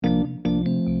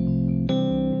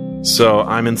So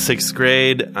I'm in 6th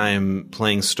grade. I'm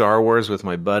playing Star Wars with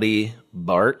my buddy,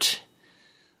 Bart.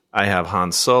 I have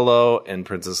Han Solo and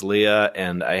Princess Leia,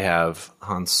 and I have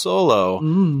Han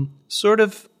Solo sort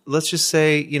of, let's just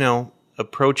say,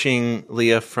 approaching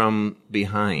Leia from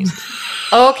behind.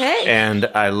 Okay. And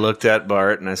I looked at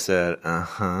Bart and I said,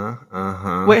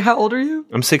 Wait, how old are you?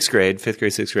 I'm 6th grade, 5th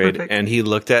grade, 6th grade. Perfect. And he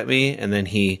looked at me and then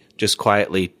he just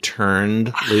quietly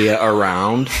turned Leia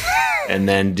around and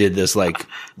then did this like,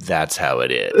 that's how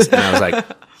it is. And I was like,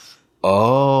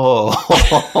 oh.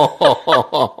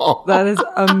 That is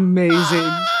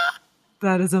amazing.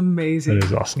 That is amazing. That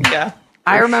is awesome. Yeah.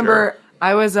 I remember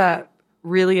I was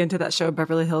really into that show,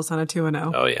 Beverly Hills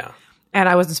 90210. Oh, yeah. And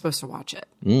I wasn't supposed to watch it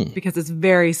because it's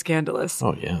very scandalous.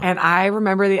 Oh, yeah. And I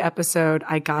remember the episode,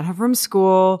 I got home from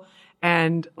school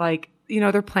and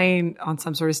they're playing on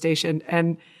some sort of station.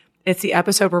 And it's the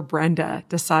episode where Brenda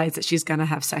decides that she's going to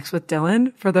have sex with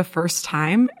Dylan for the first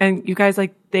time. And you guys,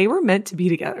 they were meant to be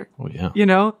together. Oh, yeah.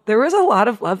 There was a lot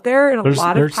of love there and a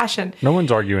lot of passion. No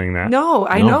one's arguing that. No,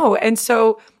 I know. And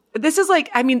so this is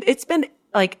it's been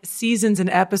seasons and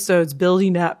episodes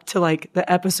building up to the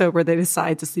episode where they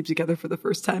decide to sleep together for the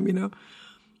first time,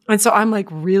 And so I'm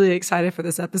really excited for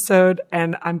this episode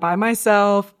and I'm by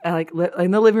myself,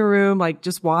 in the living room,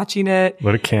 just watching it.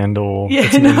 Lit a candle. Yeah,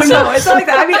 no, it's not like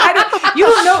that. I mean, you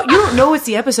don't know it's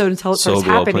the episode until it starts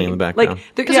happening. Playing in the background.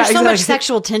 There's so much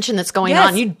sexual tension that's going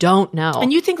on. You don't know.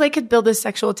 And you think they could build this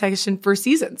sexual tension for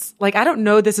seasons. I don't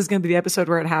know this is going to be the episode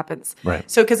where it happens. Right.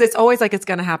 So, because it's always it's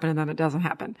going to happen and then it doesn't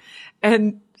happen.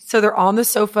 And so they're on the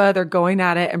sofa, they're going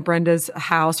at it in Brenda's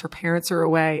house, her parents are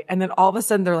away. And then all of a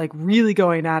sudden they're really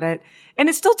going at it. And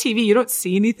it's still TV, you don't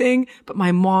see anything. But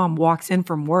my mom walks in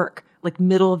from work,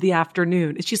 middle of the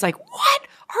afternoon. And she's like, what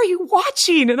are you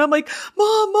watching? And I'm like,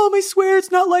 Mom, I swear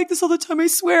it's not like this all the time, I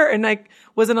swear. And I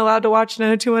wasn't allowed to watch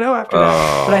 90210 after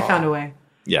that. But I found a way.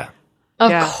 Yeah.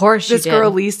 Of course you did. This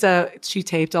girl, Lisa, she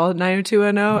taped all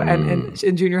 90210 and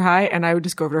in junior high, and I would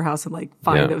just go over to her house and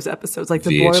find those episodes. The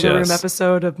VHS. Boiler Room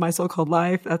episode of My So-Called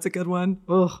Life. That's a good one.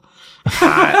 Ugh.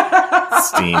 Hot,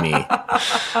 steamy.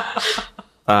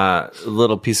 A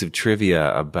little piece of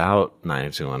trivia about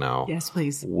 90210. Yes,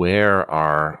 please. Where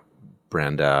are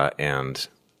Brenda and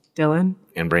Dylan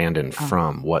and Brandon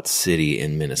from? What city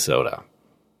in Minnesota?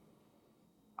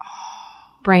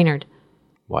 Brainerd.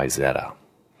 Wayzata.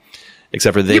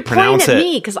 Except for they You're pronounce pointing it at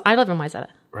me because I live in Wayzata.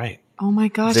 right. Oh my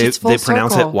gosh, They it's full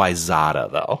pronounce it circle.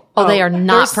 Wayzata though. Oh, they are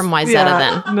not from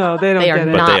Wayzata then. No, they don't They get are it.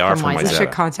 But not they are from from I Wayzata. Wayzata.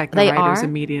 should contact the They writers are?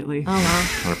 immediately. Oh,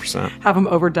 wow. 100%. Have them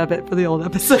overdub it for the old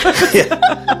episode.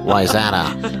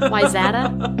 Wayzata. Wayzata?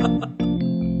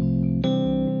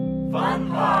 Fun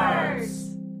Parts!